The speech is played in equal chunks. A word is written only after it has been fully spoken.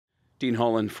Dean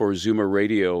Hollin for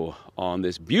ZoomerRadio on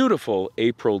this beautiful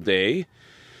April day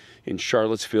in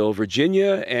Charlottesville,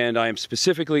 Virginia, and I am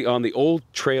specifically on the Old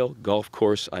Trail Golf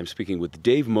Course. I'm speaking with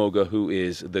Dave Moga, who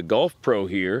is the golf pro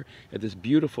here at this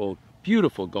beautiful,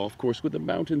 beautiful golf course with the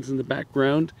mountains in the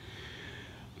background.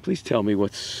 Please tell me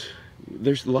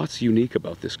there's lots unique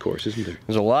about this course, isn't there?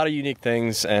 There's a lot of unique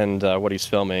things, and what he's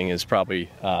filming is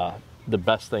probably the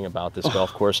best thing about this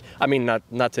golf course. I mean,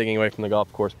 not taking away from the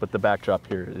golf course, but the backdrop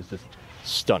here is just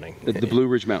stunning. The Blue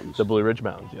Ridge Mountains. The Blue Ridge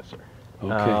Mountains, yes, sir.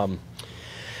 Okay.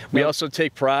 We also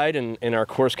take pride in our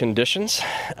course conditions.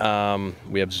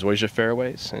 We have zoysia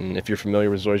fairways, and if you're familiar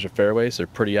with zoysia fairways, they're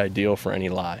pretty ideal for any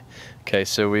lie. Okay,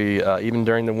 so we even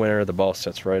during the winter, the ball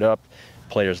sets right up.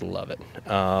 Players love it.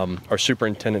 Our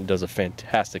superintendent does a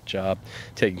fantastic job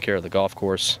taking care of the golf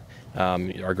course.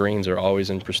 Our greens are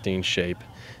always in pristine shape,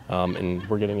 and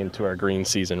we're getting into our green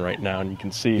season right now, and you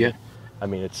can see. Yeah. I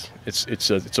mean,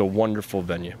 it's a wonderful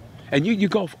venue. And you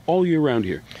golf all year round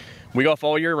here? We golf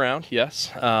all year round, yes.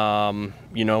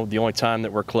 You know, the only time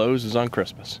that we're closed is on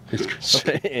Christmas.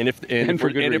 Okay. and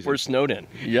if we're snowed in.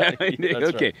 Yeah. Okay.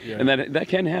 Right. Yeah. And that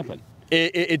can happen.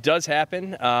 It does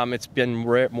happen. It's been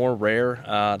more rare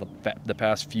the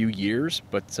past few years,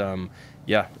 but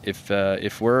yeah,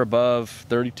 if we're above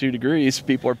 32 degrees,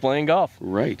 people are playing golf.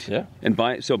 Right. Yeah. And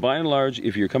by and large,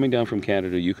 if you're coming down from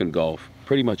Canada, you can golf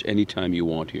pretty much any time you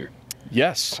want here.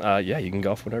 Yes. Yeah, you can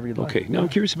golf whatever you like. Okay. Now I'm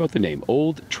curious about the name,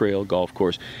 Old Trail Golf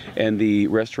Course, and the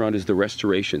restaurant is the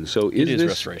Restoration. So is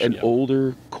this an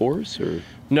older course, or?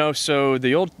 No. So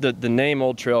the name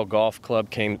Old Trail Golf Club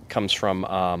comes from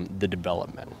the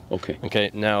development. Okay.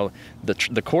 Okay. Now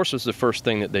the course was the first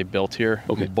thing that they built here.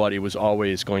 Okay. But it was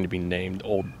always going to be named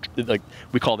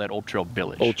we call that Old Trail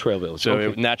Village. Old Trail Village. So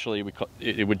okay. Naturally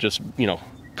it would just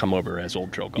come over as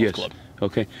Old Trail Golf Club.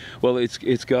 Okay. Well,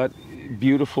 it's got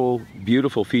beautiful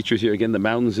features here. Again, the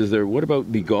mountains is there. What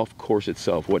about the golf course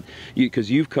itself?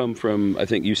 Because you've come from, I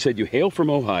think you said you hail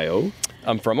from Ohio.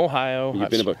 I'm from Ohio.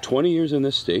 You've been about 20 years in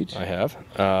this state. I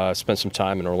have. Spent some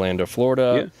time in Orlando,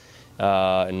 Florida.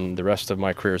 Yeah. And the rest of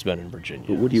my career has been in Virginia.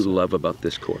 But what do you love about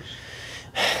this course?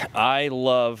 I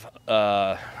love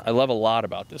a lot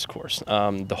about this course.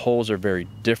 The holes are very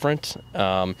different.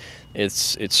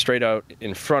 It's straight out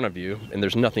in front of you, and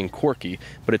there's nothing quirky,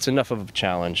 but it's enough of a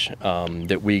challenge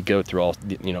that we go through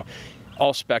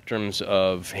all spectrums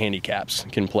of handicaps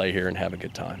can play here and have a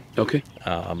good time. Okay.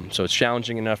 So it's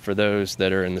challenging enough for those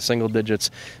that are in the single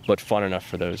digits, but fun enough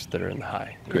for those that are in the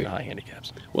high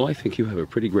handicaps. Well, I think you have a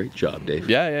pretty great job, Dave.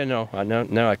 Yeah, no,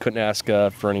 I couldn't ask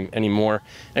for any more.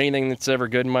 Anything that's ever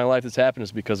good in my life that's happened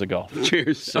is because of golf.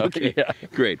 Cheers. So, okay. Yeah.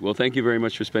 Great. Well, thank you very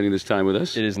much for spending this time with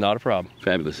us. It is not a problem.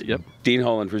 Fabulous. Yep. Dean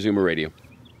Hollin for ZoomerRadio.